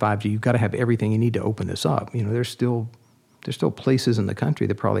speed, the 5G. You've got to have everything you need to open this up. There's still places in the country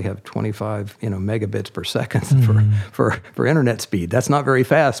that probably have 25 megabits per second for internet speed. That's not very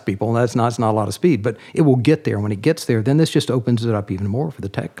fast, people. It's not a lot of speed, but it will get there. When it gets there, then this just opens it up even more for the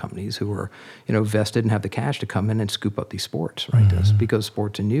tech companies who are vested and have the cash to come in and scoop up these sports, right? Because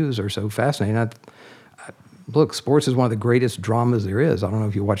sports and news are so fascinating. Look, sports is one of the greatest dramas there is. I don't know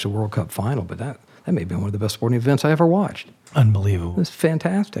if you watched the World Cup final, but that may have been one of the best sporting events I ever watched. Unbelievable. It's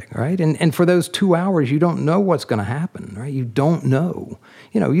fantastic, right? And for those 2 hours, you don't know what's going to happen, right? You don't know.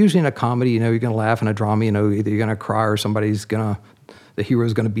 Usually in a comedy, you're going to laugh. In a drama, either you're going to cry or the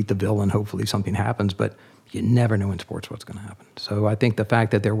hero's going to beat the villain. Hopefully something happens, but you never know in sports what's going to happen. So I think the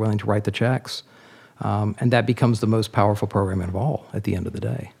fact that they're willing to write the checks, and that becomes the most powerful program of all at the end of the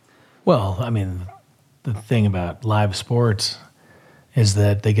day. Well, I mean, the thing about live sports is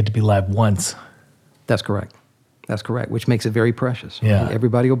that they get to be live once. That's correct. Which makes it very precious. Yeah.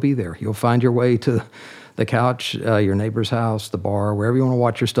 Everybody will be there. You'll find your way to the couch, your neighbor's house, the bar, wherever you want to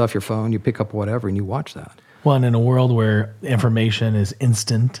watch your stuff, your phone, you pick up whatever and you watch that. Well, and in a world where information is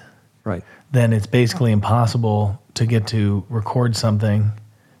instant, right, then it's basically impossible to get to record something,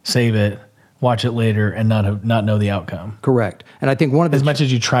 save it, watch it later, and not know the outcome. Correct. And I think one of the... As much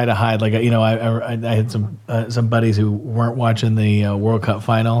as you try to hide, like, I had some buddies who weren't watching the World Cup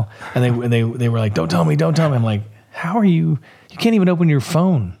final, and they were like, don't tell me. I'm like, how are you? You can't even open your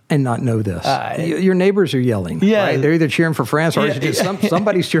phone. And not know this. Your neighbors are yelling. Yeah. Right? They're either cheering for France or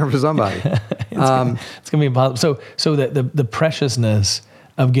somebody's cheering for somebody. It's going to be impossible. So the preciousness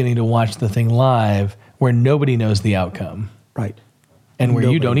of getting to watch the thing live where nobody knows the outcome. Right. And where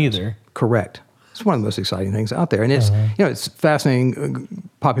you don't either. Correct. It's one of the most exciting things out there. And it's, it's fascinating,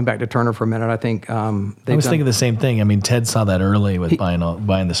 popping back to Turner for a minute, I think. I was thinking the same thing. I mean, Ted saw that early with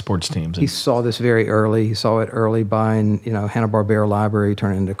buying the sports teams. He saw this very early. He saw it early buying, Hanna-Barbera Library,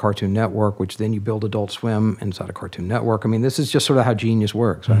 turn it into Cartoon Network, which then you build Adult Swim inside of Cartoon Network. I mean, this is just sort of how genius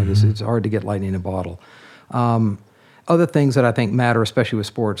works, right? It's hard to get lightning in a bottle. Other things that I think matter, especially with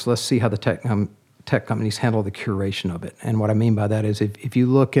sports, let's see how the tech companies handle the curation of it. And what I mean by that is if you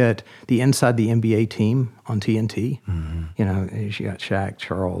look at the inside the NBA team on TNT, you got Shaq,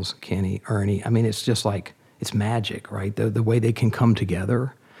 Charles, Kenny, Ernie. I mean, it's just like, it's magic, right? The way they can come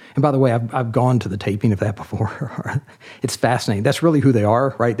together. And by the way, I've gone to the taping of that before. It's fascinating. That's really who they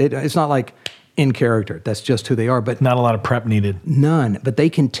are, right? It's not like in character. That's just who they are. But not a lot of prep needed. None. But they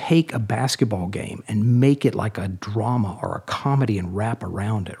can take a basketball game and make it like a drama or a comedy and wrap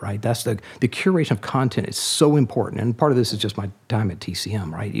around it, right? That's the curation of content is so important. And part of this is just my time at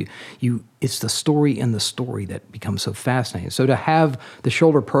TCM, right? It's the story in the story that becomes so fascinating. So to have the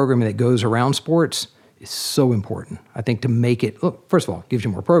shoulder programming that goes around sports is so important. I think to make it, look, first of all, it gives you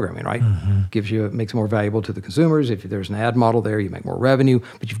more programming, right? Makes it more valuable to the consumers. If there's an ad model there, you make more revenue,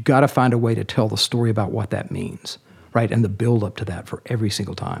 but you've got to find a way to tell the story about what that means, right? And the build up to that for every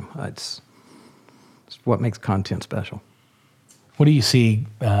single time. It's what makes content special. What do you see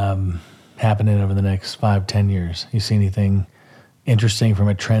happening over the next 5-10 years? You see anything interesting from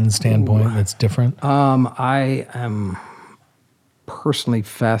a trend standpoint that's different? I am personally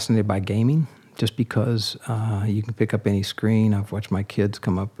fascinated by gaming. Just because you can pick up any screen. I've watched my kids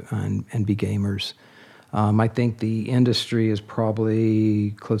come up and be gamers. I think the industry is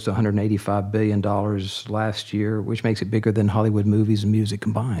probably close to $185 billion last year, which makes it bigger than Hollywood movies and music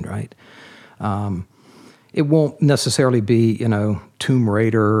combined, right? It won't necessarily be, Tomb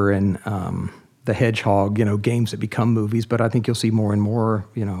Raider and the Hedgehog, games that become movies, but I think you'll see more and more,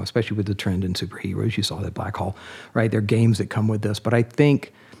 especially with the trend in superheroes. You saw that Black Hole, right? There are games that come with this, but I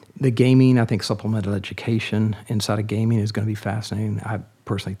think supplemental education inside of gaming is going to be fascinating. I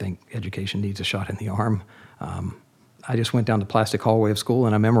personally think education needs a shot in the arm. I just went down the plastic hallway of school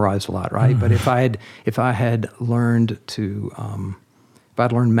and I memorized a lot, right? But if I had learned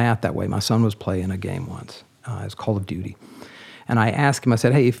math that way, my son was playing a game once. It's Call of Duty. And I asked him, I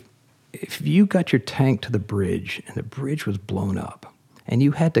said, hey, if you got your tank to the bridge and the bridge was blown up and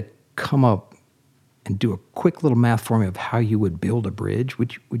you had to come up and do a quick little math for me of how you would build a bridge,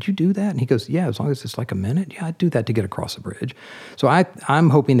 would you do that? And he goes, yeah, as long as it's like a minute. Yeah, I'd do that to get across the bridge. So I'm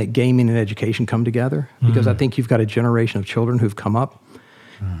hoping that gaming and education come together because I think you've got a generation of children who've come up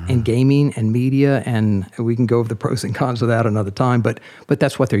in gaming and media, and we can go over the pros and cons of that another time, but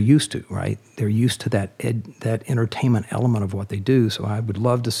that's what they're used to, right? They're used to that entertainment element of what they do. So I would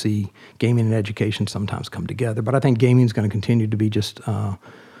love to see gaming and education sometimes come together. But I think gaming is going to continue to be just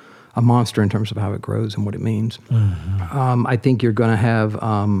a monster in terms of how it grows and what it means. I think you're going to have,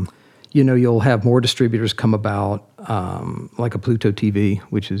 You'll have more distributors come about, like a Pluto TV,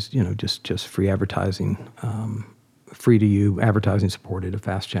 which is, just free advertising, free to you, advertising supported, a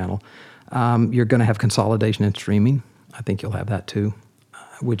fast channel. You're going to have consolidation in streaming. I think you'll have that too,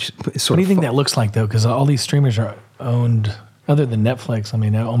 which is sort of. What do you think that looks like though? Because all these streamers are owned, other than Netflix. I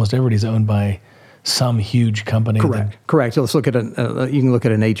mean, almost everybody's owned by some huge company. Correct. So let's look at you can look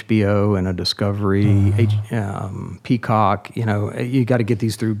at an HBO and a Discovery, Peacock. You got to get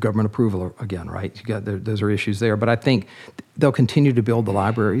these through government approval again, right? Those are issues there. But I think they'll continue to build the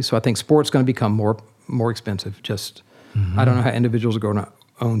libraries. So I think sport's going to become more expensive. I don't know how individuals are going to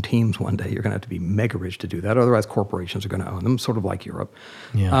own teams one day. You're going to have to be mega rich to do that. Otherwise, corporations are going to own them, sort of like Europe.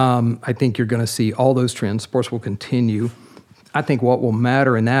 Yeah. I think you're going to see all those trends. Sports will continue. I think what will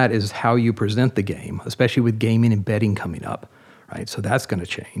matter in that is how you present the game, especially with gaming and betting coming up, right? So that's going to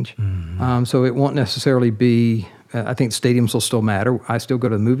change. So it won't necessarily be, I think stadiums will still matter. I still go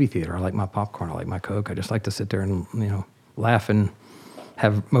to the movie theater. I like my popcorn. I like my Coke. I just like to sit there and, laugh and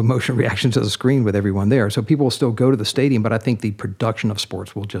have emotional reactions to the screen with everyone there. So people will still go to the stadium, but I think the production of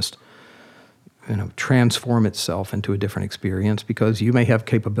sports will just, transform itself into a different experience because you may have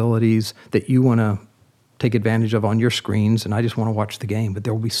capabilities that you want to take advantage of on your screens, and I just want to watch the game. But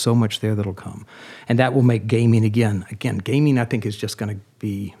there will be so much there that'll come, and that will make gaming again. Gaming I think is just going to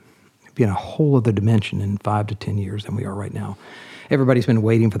be in a whole other dimension in 5 to 10 years than we are right now. Everybody's been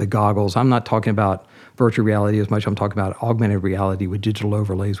waiting for the goggles. I'm not talking about virtual reality as much. I'm talking about augmented reality with digital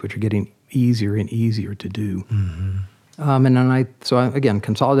overlays, which are getting easier and easier to do. And then again,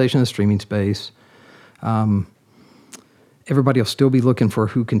 consolidation in the streaming space. Everybody will still be looking for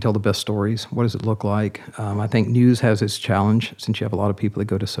who can tell the best stories. What does it look like? I think news has its challenge since you have a lot of people that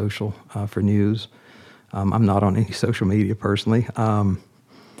go to social for news. I'm not on any social media personally.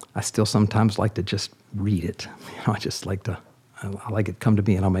 I still sometimes like to just read it. I just like to, I like it come to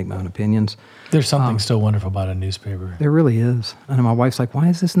me and I'll make my own opinions. There's something still wonderful about a newspaper. There really is. And my wife's like, why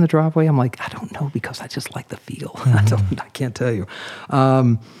is this in the driveway? I'm like, I don't know, because I just like the feel. I can't tell you.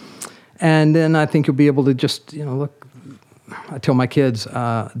 And then I think you'll be able to just, look, I tell my kids,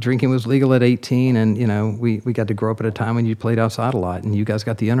 drinking was legal at 18, and we got to grow up at a time when you played outside a lot, and you guys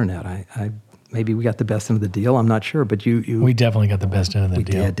got the internet. Maybe we got the best end of the deal. I'm not sure, but you we definitely got the best end of the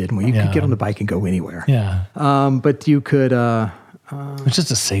deal. We did, didn't we? You could get on the bike and go anywhere. Yeah. But you could. It's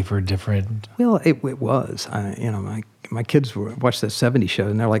just a safer, different. Well, it was. My kids watched that '70s show,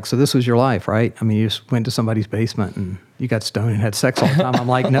 and they're like, "So this was your life, right? I mean, you just went to somebody's basement and you got stoned and had sex all the time." I'm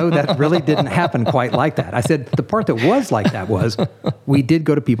like, "No, that really didn't happen quite like that." I said, "The part that was like that was we did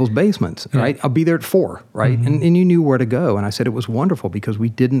go to people's basements, right? I'll be there at 4, right? And you knew where to go." And I said it was wonderful because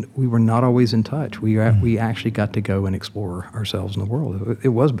we were not always in touch. We actually got to go and explore ourselves in the world. It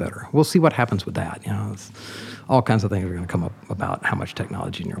was better. We'll see what happens with that. All kinds of things are going to come up about how much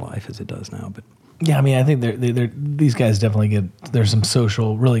technology in your life as it does now, but. Yeah, I mean, I think these guys definitely there's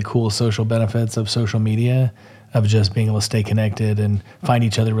some really cool social benefits of social media, of just being able to stay connected and find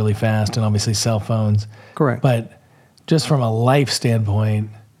each other really fast, and obviously cell phones. Correct. But just from a life standpoint,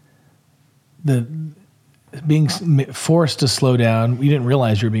 the being forced to slow down, you didn't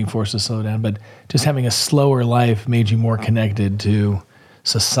realize you were being forced to slow down, but just having a slower life made you more connected to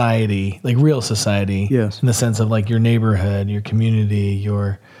society, like real society. Yes. In the sense of like your neighborhood, your community,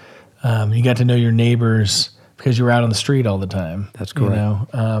 you got to know your neighbors because you were out on the street all the time. That's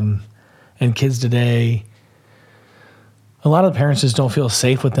correct. And kids today, a lot of the parents just don't feel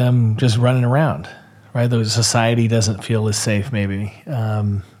safe with them just running around, right? The society doesn't feel as safe maybe.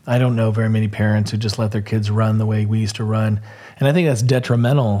 I don't know very many parents who just let their kids run the way we used to run. And I think that's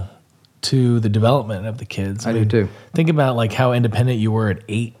detrimental to the development of the kids. I do too. Think about like how independent you were at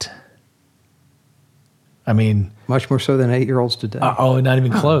 8. I mean, much more so than 8-year-olds today. Not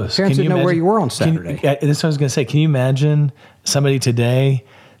even close. Parents didn't know where you were on Saturday. That's what I was going to say. Can you imagine somebody today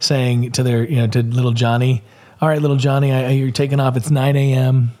saying to their, to little Johnny, "All right, little Johnny, you're taking off. It's 9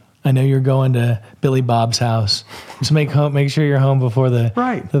 a.m. I know you're going to Billy Bob's house. Just make sure you're home before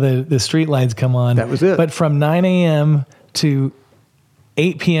the street lights come on." That was it. But from 9 a.m. to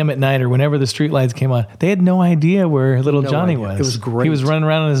 8 p.m. at night or whenever the street lights came on, they had no idea where little Johnny was. It was great. He was running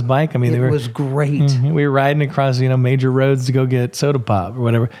around on his bike. I mean, it was great. We were riding across, major roads to go get soda pop or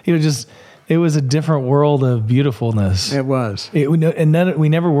whatever. It was a different world of beautifulness. It was. We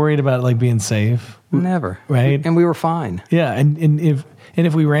never worried about like being safe. Never. Right. And we were fine. Yeah. And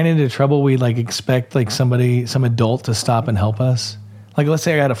if we ran into trouble, we'd like expect like some adult to stop and help us. Like, let's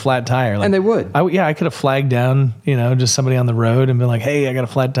say I got a flat tire. Like, and they would. I could have flagged down, just somebody on the road and been like, "Hey, I got a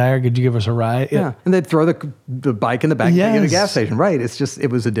flat tire. Could you give us a ride?" Yeah. And they'd throw the bike in the back of the gas station. Right.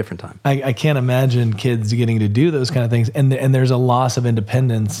 It was a different time. I can't imagine kids getting to do those kind of things. And there's a loss of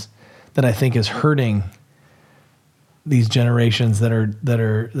independence that I think is hurting these generations that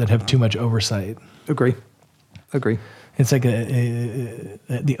have too much oversight. Agree. It's like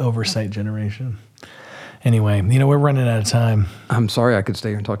the oversight generation. Anyway, we're running out of time. I'm sorry I could stay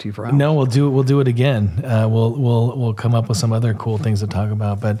here and talk to you for hours. No, we'll do it again. We'll come up with some other cool things to talk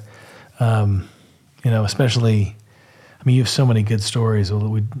about. But especially, you have so many good stories.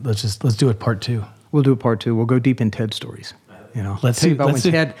 Let's do it part 2. We'll do a part 2. We'll go deep in Ted stories. Let's tell you see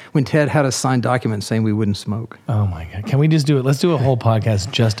about when Ted had us sign documents saying we wouldn't smoke. Oh my God! Can we just do it? Let's do a whole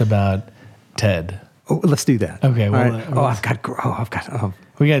podcast just about Ted. Oh, let's do that. Okay. Well, right. We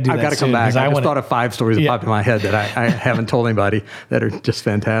got to do that. I've got to come back. I just thought of 5 stories that popped in my head that I haven't told anybody that are just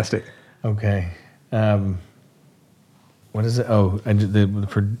fantastic. Okay. What is it? Oh,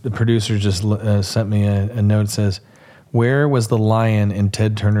 the producer just sent me a note that says, "Where was the lion in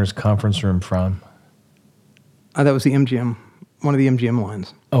Ted Turner's conference room from?" That was the MGM, one of the MGM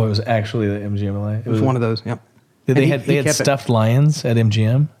lines. Oh, it was actually the MGM lion? It was one of those, yep. They had stuffed lions at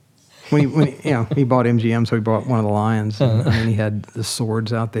MGM? When he bought MGM, so he bought one of the lions. And then he had the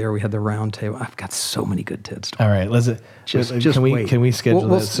swords out there. We had the round table. I've got so many good Ted stories. All right, can we schedule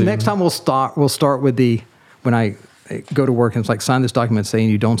that soon? Next time we'll start with when I go to work and it's like, sign this document saying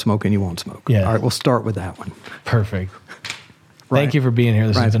you don't smoke and you won't smoke. Yeah. All right, we'll start with that one. Perfect. Thank you for being here.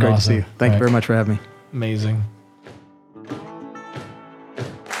 This has been awesome. It's great to see you. Thank you very much for having me. Amazing.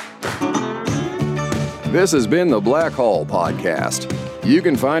 This has been the Black Hall Podcast. You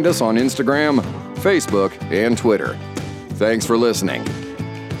can find us on Instagram, Facebook, and Twitter. Thanks for listening.